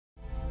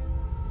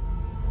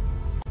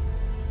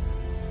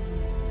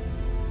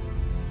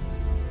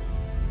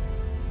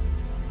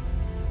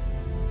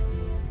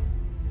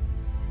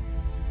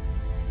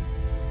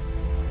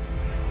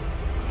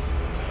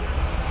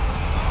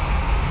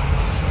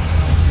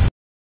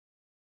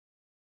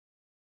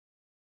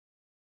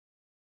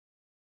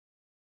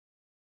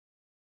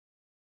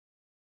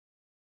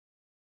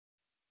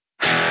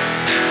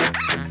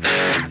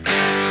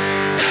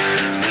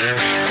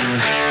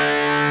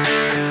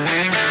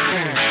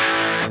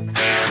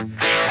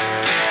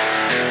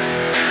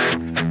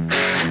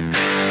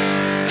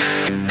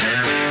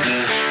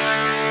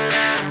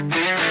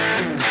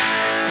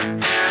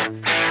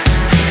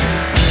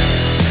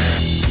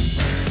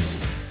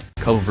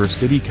Culver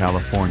City,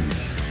 California.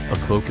 A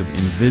cloak of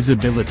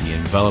invisibility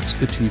envelops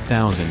the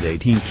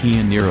 2018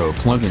 Kia Niro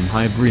Plug-In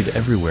Hybrid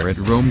everywhere it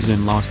roams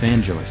in Los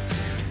Angeles.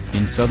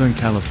 In Southern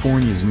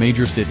California's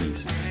major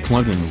cities,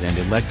 plug-ins and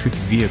electric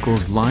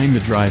vehicles line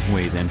the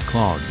driveways and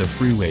clog the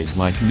freeways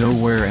like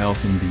nowhere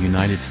else in the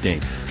United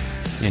States.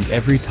 And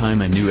every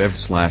time a new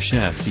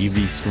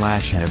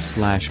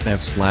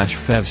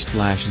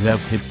EV/FCV/HEV/PHEV/ZEV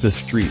hits the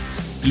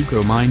streets,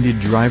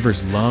 eco-minded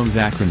drivers loves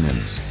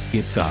acronyms.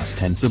 It's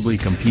ostensibly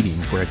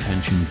competing for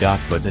attention.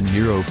 But the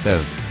Niro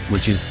PHEV,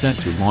 which is set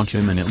to launch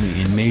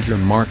imminently in major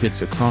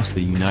markets across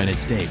the United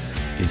States,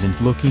 isn't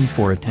looking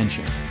for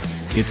attention.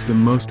 It's the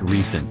most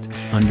recent,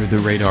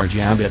 under-the-radar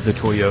jab at the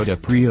Toyota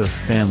Prius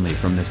family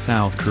from the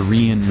South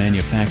Korean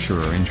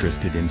manufacturer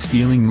interested in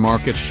stealing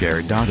market share.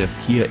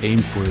 If Kia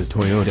aimed for the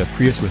Toyota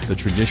Prius with the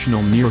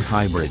traditional Niro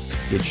hybrid,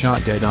 it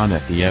shot dead on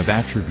at the EV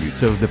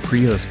attributes of the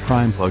Prius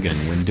Prime plug-in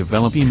when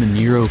developing the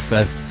Niro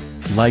PHEV.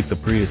 Like the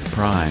Prius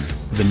Prime,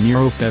 the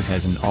Niro PHEV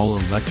has an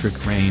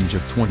all-electric range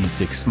of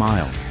 26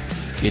 miles.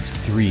 Its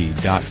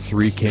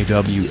 3.3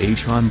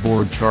 kWh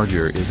onboard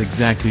charger is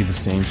exactly the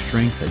same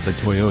strength as the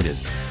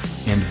Toyota's.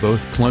 And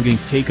both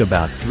plug-ins take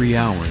about 3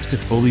 hours to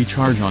fully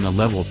charge on a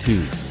level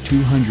 2,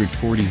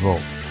 240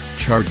 volts,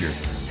 charger.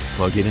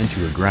 Plug it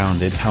into a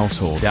grounded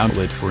household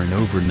outlet for an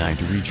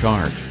overnight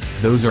recharge.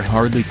 Those are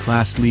hardly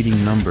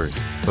class-leading numbers,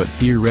 but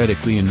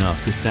theoretically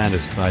enough to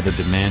satisfy the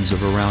demands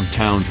of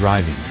around-town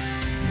driving.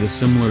 The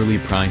similarly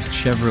priced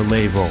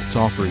Chevrolet Volt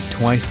offers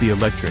twice the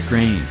electric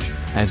range,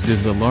 as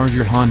does the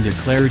larger Honda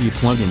Clarity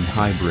plug-in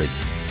hybrid.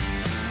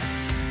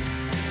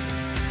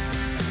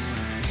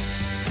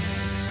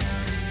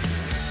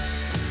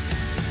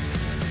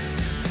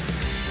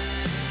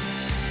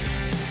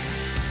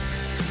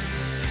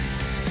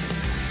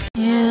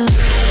 Yeah.